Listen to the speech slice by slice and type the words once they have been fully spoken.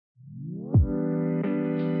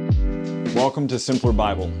Welcome to Simpler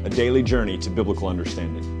Bible, a daily journey to biblical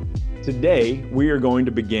understanding. Today, we are going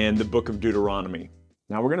to begin the book of Deuteronomy.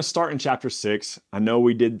 Now, we're going to start in chapter 6. I know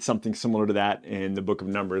we did something similar to that in the book of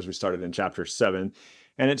Numbers. We started in chapter 7.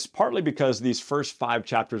 And it's partly because these first 5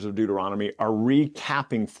 chapters of Deuteronomy are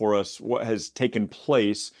recapping for us what has taken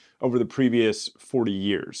place over the previous 40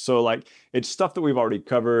 years. So it's stuff that we've already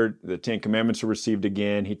covered. The 10 Commandments are received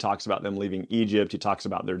again. He talks about them leaving Egypt. He talks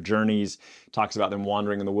about their journeys, talks about them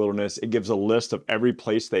wandering in the wilderness. It gives a list of every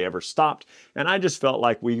place they ever stopped. And I just felt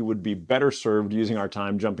like we would be better served using our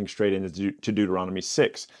time jumping straight into Deuteronomy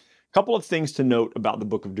 6. Couple of things to note about the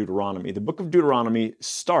book of Deuteronomy. The book of Deuteronomy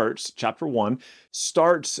starts, chapter 1,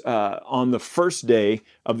 starts on the first day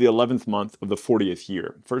of the 11th month of the 40th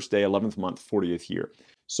year. First day, 11th month, 40th year.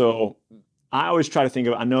 So I always try to think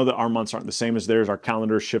of, I know that our months aren't the same as theirs. Our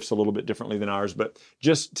calendar shifts a little bit differently than ours, but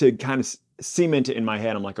just to kind of cement it in my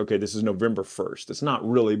head, I'm like, okay, this is November 1st. It's not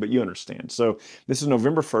really, but you understand. So this is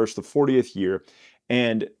November 1st, the 40th year,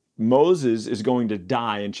 and Moses is going to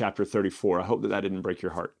die in chapter 34. I hope that didn't break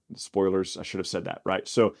your heart. Spoilers, I should have said that, right?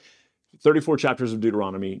 So 34 chapters of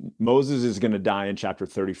Deuteronomy, Moses is going to die in chapter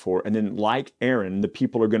 34. And then like Aaron, the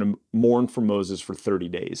people are going to mourn for Moses for 30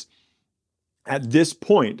 days. At this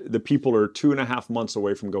point, the people are 2.5 months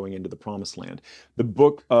away from going into the promised land. The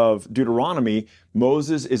book of Deuteronomy,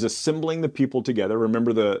 Moses is assembling the people together.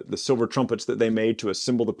 Remember the silver trumpets that they made to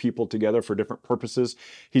assemble the people together for different purposes?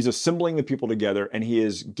 He's assembling the people together, and he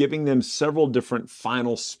is giving them several different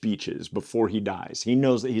final speeches before he dies. He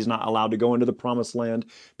knows that he's not allowed to go into the promised land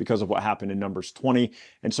because of what happened in Numbers 20.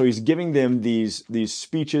 And so he's giving them these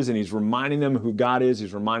speeches, and he's reminding them who God is.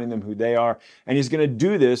 He's reminding them who they are. And he's going to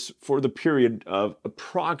do this for the period of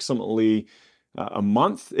approximately a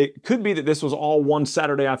month. It could be that this was all one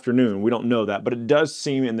Saturday afternoon. We don't know that, but it does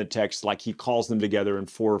seem in the text like he calls them together in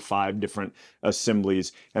 4 or 5 different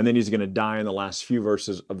assemblies, and then he's going to die in the last few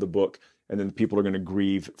verses of the book, and then people are going to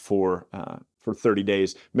grieve for 30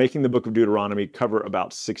 days, making the book of Deuteronomy cover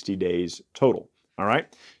about 60 days total. All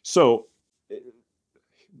right, so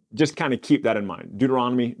just kind of keep that in mind.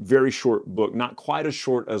 Deuteronomy, very short book, not quite as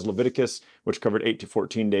short as Leviticus, which covered 8 to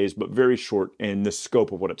 14 days, but very short in the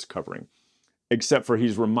scope of what it's covering, except for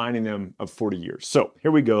he's reminding them of 40 years. So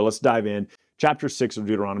here we go. Let's dive in. Chapter 6 of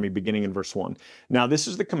Deuteronomy, beginning in verse 1. Now this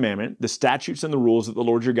is the commandment, the statutes and the rules that the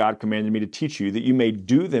Lord your God commanded me to teach you, that you may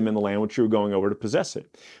do them in the land which you are going over to possess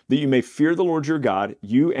it, that you may fear the Lord your God,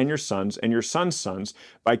 you and your sons sons,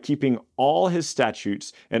 by keeping all his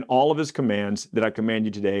statutes and all of his commands that I command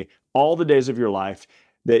you today, all the days of your life,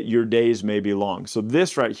 that your days may be long. So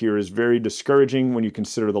this right here is very discouraging when you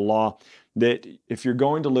consider the law, that if you're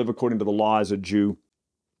going to live according to the law as a Jew,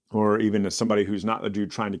 or even as somebody who's not a Jew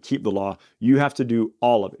trying to keep the law, you have to do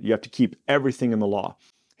all of it. You have to keep everything in the law.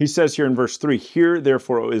 He says here in verse 3, Hear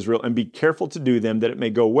therefore, O Israel, and be careful to do them, that it may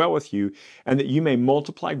go well with you, and that you may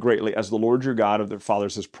multiply greatly, as the Lord your God of their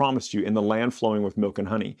fathers has promised you, in the land flowing with milk and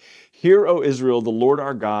honey. Hear, O Israel, the Lord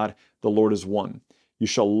our God, the Lord is one. You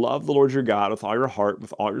shall love the Lord your God with all your heart,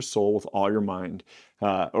 with all your soul, with all your mind,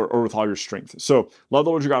 or with all your strength. So love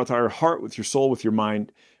the Lord your God with all your heart, with your soul, with your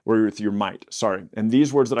mind, or with your might. And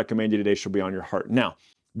these words that I command you today shall be on your heart. Now,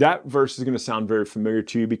 that verse is going to sound very familiar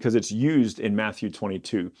to you because it's used in Matthew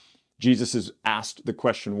 22. Jesus is asked the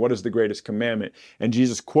question, what is the greatest commandment? And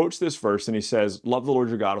Jesus quotes this verse and he says, love the Lord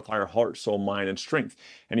your God with all your heart, soul, mind, and strength.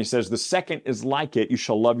 And he says, the second is like it, you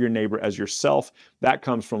shall love your neighbor as yourself. That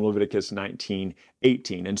comes from Leviticus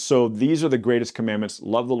 19:18. And so these are the greatest commandments.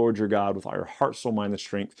 Love the Lord your God with all your heart, soul, mind, and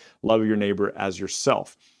strength. Love your neighbor as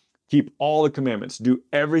yourself. Keep all the commandments. Do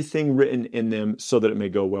everything written in them so that it may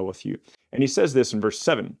go well with you. And he says this in verse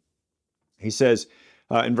 7. He says,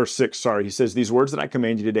 in verse 6, he says, these words that I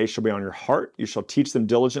command you today shall be on your heart. You shall teach them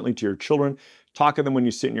diligently to your children. Talk of them when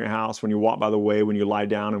you sit in your house, when you walk by the way, when you lie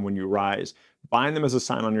down, and when you rise. Bind them as a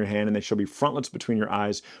sign on your hand, and they shall be frontlets between your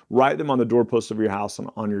eyes. Write them on the doorposts of your house and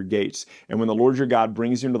on your gates. And when the Lord your God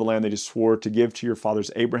brings you into the land that he swore to give to your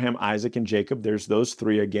fathers Abraham, Isaac, and Jacob, there's those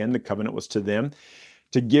 3 again. The covenant was to them,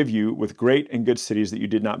 to give you with great and good cities that you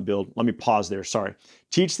did not build. Let me pause there,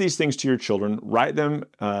 Teach these things to your children. Write them,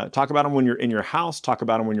 talk about them when you're in your house, talk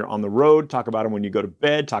about them when you're on the road, talk about them when you go to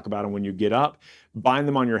bed, talk about them when you get up. Bind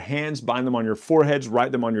them on your hands, bind them on your foreheads,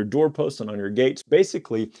 write them on your doorposts and on your gates.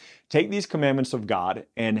 Basically, take these commandments of God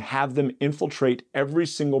and have them infiltrate every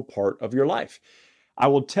single part of your life. I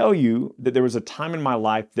will tell you that there was a time in my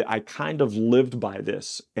life that I kind of lived by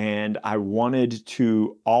this, and I wanted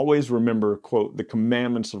to always remember, quote, the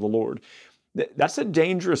commandments of the Lord. That's a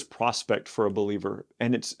dangerous prospect for a believer,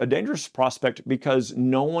 and it's a dangerous prospect because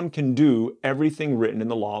no one can do everything written in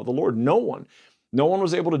the law of the Lord. No one. No one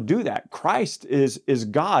was able to do that. Christ is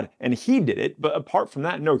God, and he did it. But apart from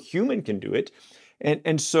that, no human can do it.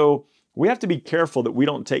 And so we have to be careful that we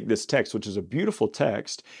don't take this text, which is a beautiful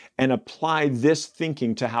text, and apply this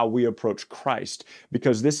thinking to how we approach Christ,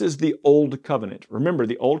 because this is the old covenant. Remember,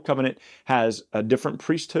 the old covenant has a different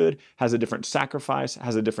priesthood, has a different sacrifice,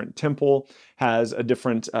 has a different temple, has a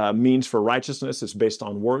different means for righteousness. It's based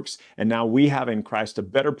on works. And now we have in Christ a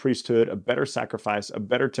better priesthood, a better sacrifice, a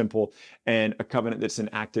better temple, and a covenant that's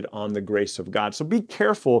enacted on the grace of God. So be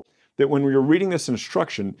careful that when you're reading this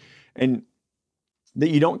instruction, and that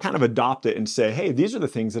you don't kind of adopt it and say, hey, these are the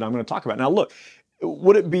things that I'm going to talk about. Now, look,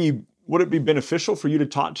 would it be beneficial for you to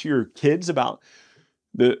talk to your kids about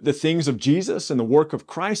the things of Jesus and the work of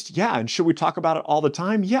Christ? Yeah. And should we talk about it all the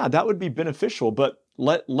time? Yeah, that would be beneficial. But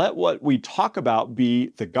let what we talk about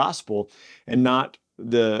be the gospel and not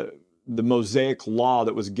the Mosaic law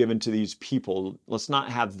that was given to these people. Let's not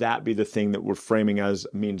have that be the thing that we're framing as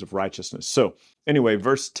a means of righteousness. So anyway,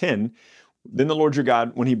 verse 10, then the Lord your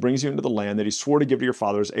God, when he brings you into the land that he swore to give to your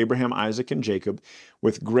fathers, Abraham, Isaac, and Jacob,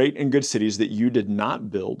 with great and good cities that you did not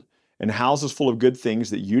build, and houses full of good things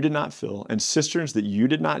that you did not fill, and cisterns that you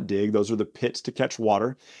did not dig, those are the pits to catch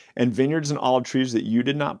water, and vineyards and olive trees that you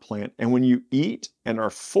did not plant. And when you eat and are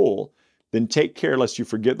full, then take care lest you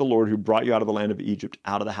forget the Lord who brought you out of the land of Egypt,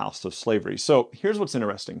 out of the house of slavery. So here's what's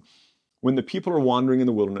interesting. When the people are wandering in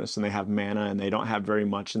the wilderness and they have manna and they don't have very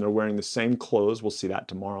much and they're wearing the same clothes, we'll see that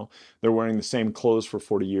tomorrow. They're wearing the same clothes for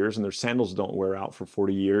 40 years and their sandals don't wear out for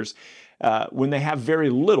 40 years. When they have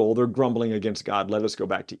very little, they're grumbling against God. Let us go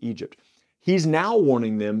back to Egypt. He's now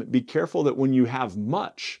warning them, be careful that when you have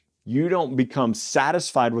much, you don't become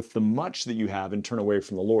satisfied with the much that you have and turn away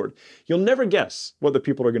from the Lord. You'll never guess what the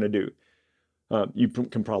people are going to do. You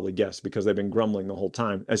can probably guess because they've been grumbling the whole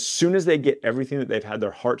time. As soon as they get everything that they've had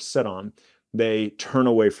their hearts set on, they turn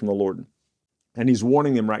away from the Lord. And he's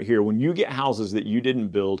warning them right here. When you get houses that you didn't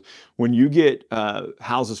build, when you get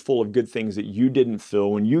houses full of good things that you didn't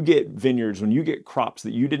fill, when you get vineyards, when you get crops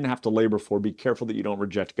that you didn't have to labor for, be careful that you don't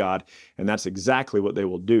reject God. And that's exactly what they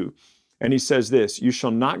will do. And he says this, you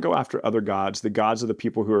shall not go after other gods, the gods of the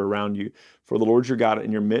people who are around you. For the Lord your God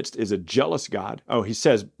in your midst is a jealous God. Oh, he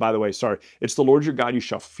says, by the way, sorry, it's the Lord your God you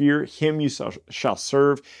shall fear, him you shall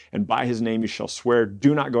serve, and by his name you shall swear.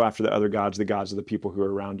 Do not go after the other gods, the gods of the people who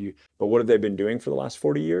are around you. But what have they been doing for the last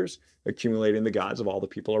 40 years? Accumulating the gods of all the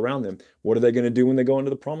people around them. What are they going to do when they go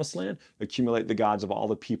into the promised land? Accumulate the gods of all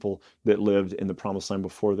the people that lived in the promised land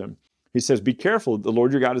before them. He says, be careful, the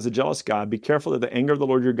Lord your God is a jealous God. Be careful that the anger of the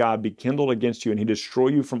Lord your God be kindled against you and he destroy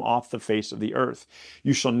you from off the face of the earth.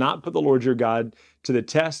 You shall not put the Lord your God to the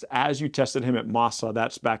test as you tested him at Massah.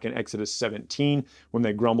 That's back in Exodus 17 when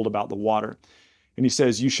they grumbled about the water. And he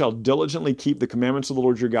says, you shall diligently keep the commandments of the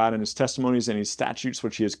Lord your God and his testimonies and his statutes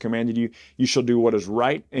which he has commanded you. You shall do what is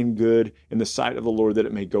right and good in the sight of the Lord, that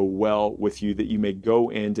it may go well with you, that you may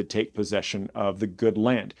go in to take possession of the good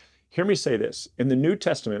land. Hear me say this. In the New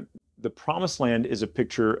Testament, the promised land is a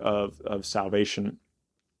picture of salvation.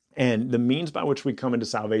 And the means by which we come into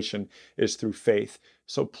salvation is through faith.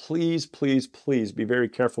 So please, please, please be very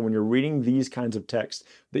careful when you're reading these kinds of texts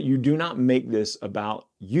that you do not make this about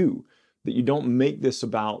you, that you don't make this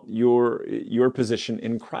about your position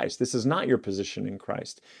in Christ. This is not your position in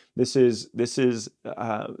Christ. This is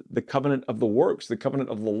the covenant of the works, the covenant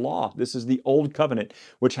of the law. This is the old covenant,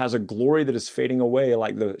 which has a glory that is fading away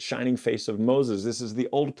like the shining face of Moses. This is the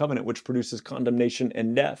old covenant, which produces condemnation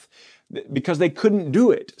and death because they couldn't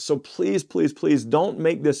do it. So please, please, please don't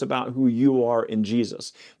make this about who you are in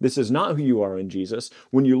Jesus. This is not who you are in Jesus.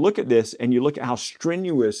 When you look at this and you look at how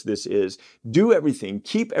strenuous this is, do everything,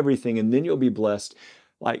 keep everything, and then you'll be blessed.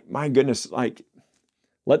 Like, my goodness, like,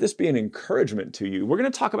 let this be an encouragement to you. We're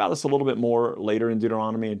going to talk about this a little bit more later in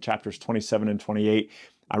Deuteronomy in chapters 27 and 28.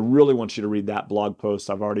 I really want you to read that blog post.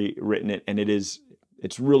 I've already written it, and it's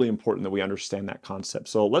really important that we understand that concept.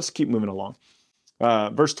 So let's keep moving along.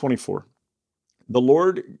 Verse 24. The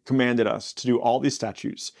Lord commanded us to do all these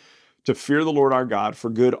statutes, to fear the Lord our God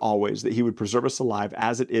for good always, that he would preserve us alive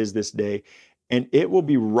as it is this day. And it will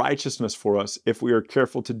be righteousness for us if we are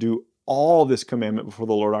careful to do all this commandment before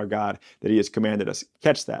the Lord our God that he has commanded us.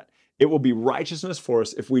 Catch that. It will be righteousness for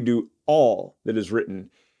us if we do all that is written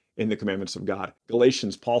in the commandments of God.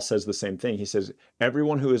 Galatians, Paul says the same thing. He says,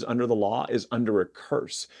 everyone who is under the law is under a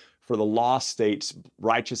curse. For the law states,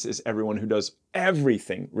 righteous is everyone who does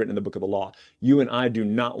everything written in the book of the law. You and I do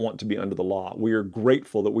not want to be under the law. We are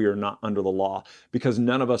grateful that we are not under the law because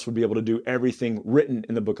none of us would be able to do everything written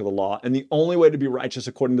in the book of the law. And the only way to be righteous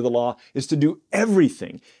according to the law is to do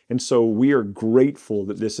everything. And so we are grateful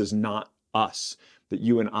that this is not us. that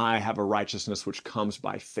you and I have a righteousness which comes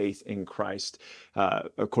by faith in Christ,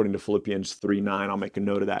 according to Philippians 3:9. I'll make a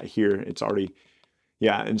note of that here. It's already,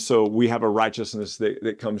 yeah. And so we have a righteousness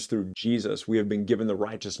that comes through Jesus. We have been given the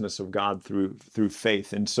righteousness of God through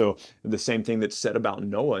faith. And so the same thing that's said about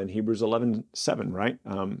Noah in Hebrews 11:7, right?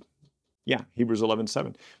 Yeah, Hebrews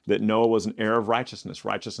 11:7, that Noah was an heir of righteousness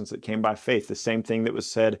that came by faith. The same thing that was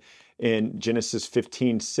said in Genesis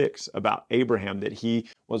 15:6 about Abraham, that he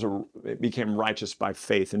became righteous by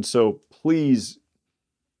faith. And so please,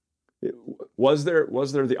 was there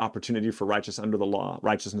the opportunity for righteousness under the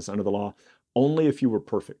law? Only if you were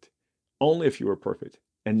perfect. Only if you were perfect.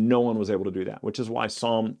 And no one was able to do that, which is why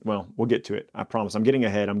well, we'll get to it. I promise. I'm getting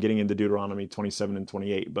ahead. I'm getting into Deuteronomy 27 and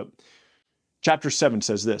 28. But chapter 7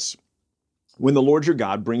 says this: when the Lord your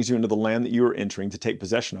God brings you into the land that you are entering to take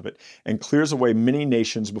possession of it, and clears away many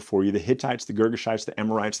nations before you, the Hittites, the Girgashites, the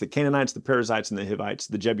Amorites, the Canaanites, the Perizzites, and the Hivites,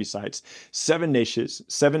 the Jebusites, seven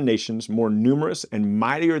nations more numerous and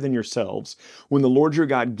mightier than yourselves, when the Lord your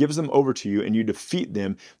God gives them over to you and you defeat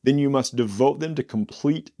them, then you must devote them to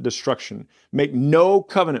complete destruction. Make no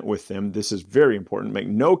covenant with them. This is very important. Make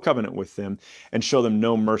no covenant with them and show them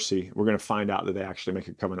no mercy. We're going to find out that they actually make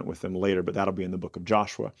a covenant with them later, but that'll be in the book of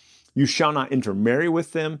Joshua. You shall not intermarry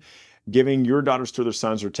with them, giving your daughters to their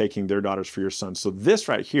sons or taking their daughters for your sons. So this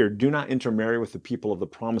right here, do not intermarry with the people of the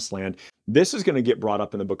promised land. This is going to get brought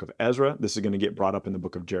up in the book of Ezra. This is going to get brought up in the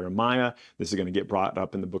book of Jeremiah. This is going to get brought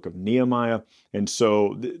up in the book of Nehemiah. And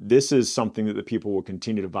so this is something that the people will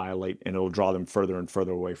continue to violate, and it will draw them further and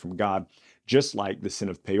further away from God, just like the sin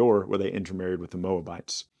of Peor, where they intermarried with the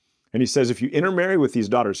Moabites. And he says, if you intermarry with these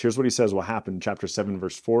daughters, here's what he says will happen in chapter 7,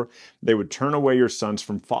 verse 4. They would turn away your sons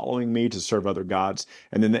from following me to serve other gods,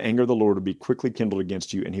 and then the anger of the Lord would be quickly kindled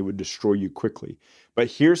against you, and he would destroy you quickly. But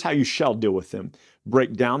here's how you shall deal with them.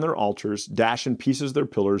 Break down their altars, dash in pieces their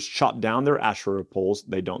pillars, chop down their Asherah poles.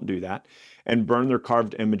 They don't do that. And burn their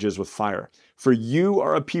carved images with fire. For you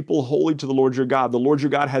are a people holy to the Lord your God. The Lord your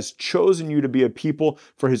God has chosen you to be a people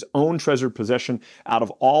for his own treasured possession out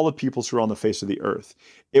of all the peoples who are on the face of the earth.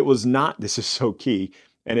 It was not, this is so key,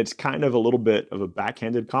 and it's kind of a little bit of a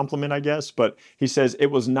backhanded compliment, I guess, but he says, it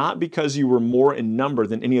was not because you were more in number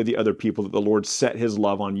than any of the other people that the Lord set his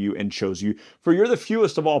love on you and chose you, for you're the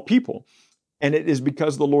fewest of all people. And it is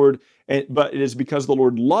because the Lord, but it is because the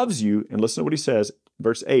Lord loves you, and listen to what he says,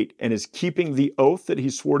 verse 8, and is keeping the oath that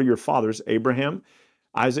he swore to your fathers, Abraham,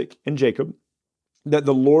 Isaac, and Jacob, that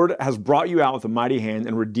the Lord has brought you out with a mighty hand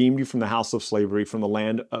and redeemed you from the house of slavery, from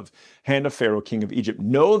the hand of Pharaoh, king of Egypt.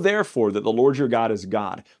 Know therefore that the Lord your God is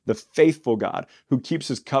God, the faithful God, who keeps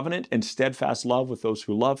his covenant and steadfast love with those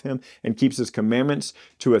who love him, and keeps his commandments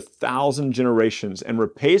to 1,000 generations, and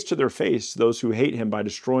repays to their face those who hate him by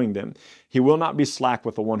destroying them. He will not be slack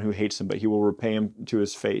with the one who hates him, but he will repay him to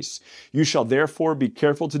his face. You shall therefore be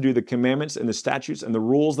careful to do the commandments and the statutes and the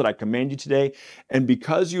rules that I command you today. And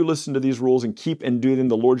because you listen to these rules and keep and do them,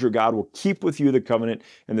 the Lord your God will keep with you the covenant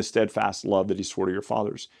and the steadfast love that he swore to your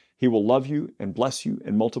fathers. He will love you and bless you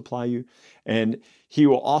and multiply you. And he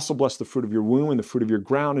will also bless the fruit of your womb and the fruit of your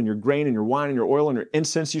ground and your grain and your wine and your oil and your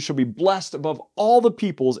incense. You shall be blessed above all the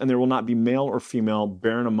peoples, and there will not be male or female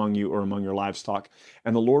barren among you or among your livestock.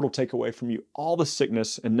 And the Lord will take away from you all the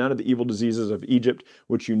sickness, and none of the evil diseases of Egypt,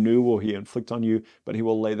 which you knew will he inflict on you, but he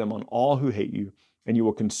will lay them on all who hate you. And you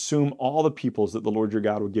will consume all the peoples that the Lord your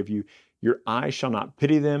God will give you. Your eye shall not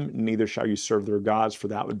pity them, neither shall you serve their gods, for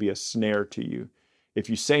that would be a snare to you. If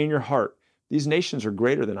you say in your heart, these nations are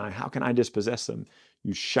greater than I, how can I dispossess them?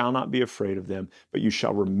 You shall not be afraid of them, but you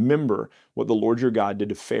shall remember what the Lord your God did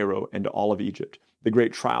to Pharaoh and to all of Egypt, the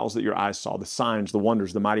great trials that your eyes saw, the signs, the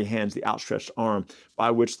wonders, the mighty hands, the outstretched arm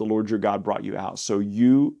by which the Lord your God brought you out. So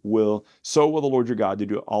will the Lord your God do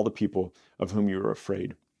to all the people of whom you are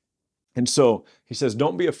afraid. And so he says,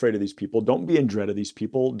 don't be afraid of these people. Don't be in dread of these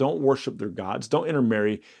people. Don't worship their gods. Don't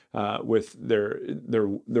intermarry with their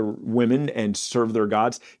women and serve their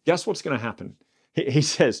gods. Guess what's going to happen? He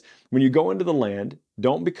says, when you go into the land,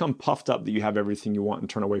 don't become puffed up that you have everything you want and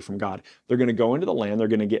turn away from God. They're going to go into the land, they're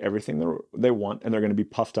going to get everything they want, and they're going to be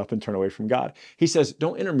puffed up and turn away from God. He says,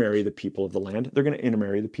 don't intermarry the people of the land. They're going to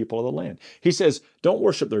intermarry the people of the land. He says, don't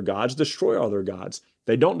worship their gods, destroy all their gods.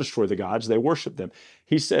 They don't destroy the gods, they worship them.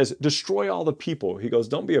 He says, destroy all the people. He goes,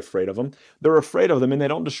 don't be afraid of them. They're afraid of them, and they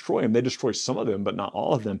don't destroy them. They destroy some of them, but not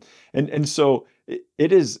all of them. And so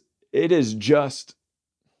it is just,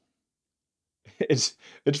 it's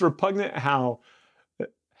repugnant how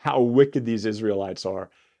wicked these Israelites are.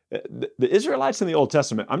 The Israelites in the Old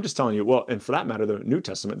Testament, I'm just telling you, well, and for that matter, the New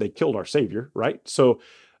Testament, they killed our Savior, right? So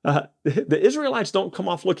the Israelites don't come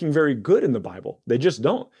off looking very good in the Bible. They just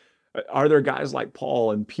don't. Are there guys like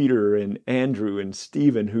Paul and Peter and Andrew and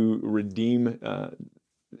Stephen who redeem,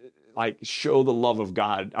 like show the love of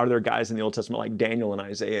God? Are there guys in the Old Testament like Daniel and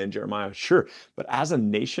Isaiah and Jeremiah? Sure. But as a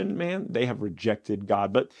nation, man, they have rejected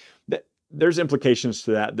God. But there's implications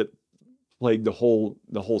to that plague the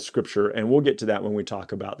whole scripture. And we'll get to that when we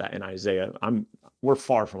talk about that in Isaiah. We're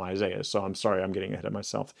far from Isaiah, so I'm sorry I'm getting ahead of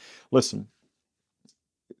myself. Listen,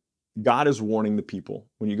 God is warning the people,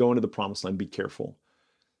 when you go into the promised land, be careful.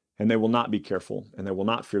 And they will not be careful, and they will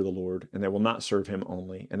not fear the Lord, and they will not serve him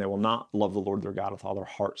only, and they will not love the Lord their God with all their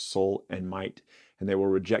heart, soul, and might, and they will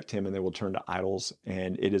reject him, and they will turn to idols,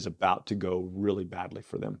 and it is about to go really badly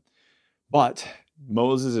for them. But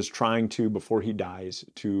Moses is trying to, before he dies,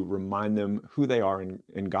 to remind them who they are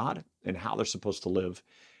in God and how they're supposed to live.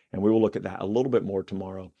 And we will look at that a little bit more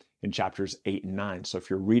tomorrow in chapters 8 and 9. So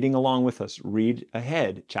if you're reading along with us, read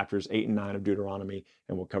ahead chapters 8 and 9 of Deuteronomy,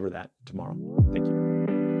 and we'll cover that tomorrow. Thank you.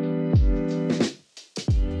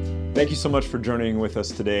 Thank you so much for journeying with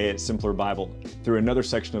us today at Simpler Bible through another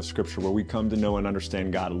section of Scripture where we come to know and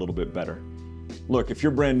understand God a little bit better. Look, if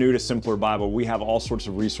you're brand new to Simpler Bible, we have all sorts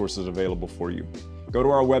of resources available for you. Go to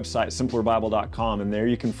our website, simplerbible.com, and there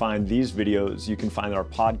you can find these videos, you can find our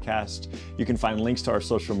podcast, you can find links to our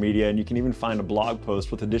social media, and you can even find a blog post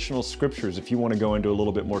with additional scriptures if you want to go into a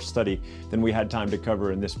little bit more study than we had time to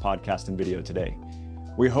cover in this podcast and video today.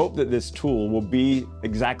 We hope that this tool will be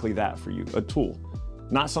exactly that for you, a tool.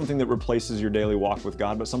 Not something that replaces your daily walk with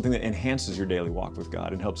God, but something that enhances your daily walk with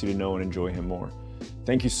God and helps you to know and enjoy him more.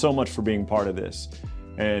 Thank you so much for being part of this,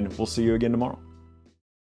 and we'll see you again tomorrow.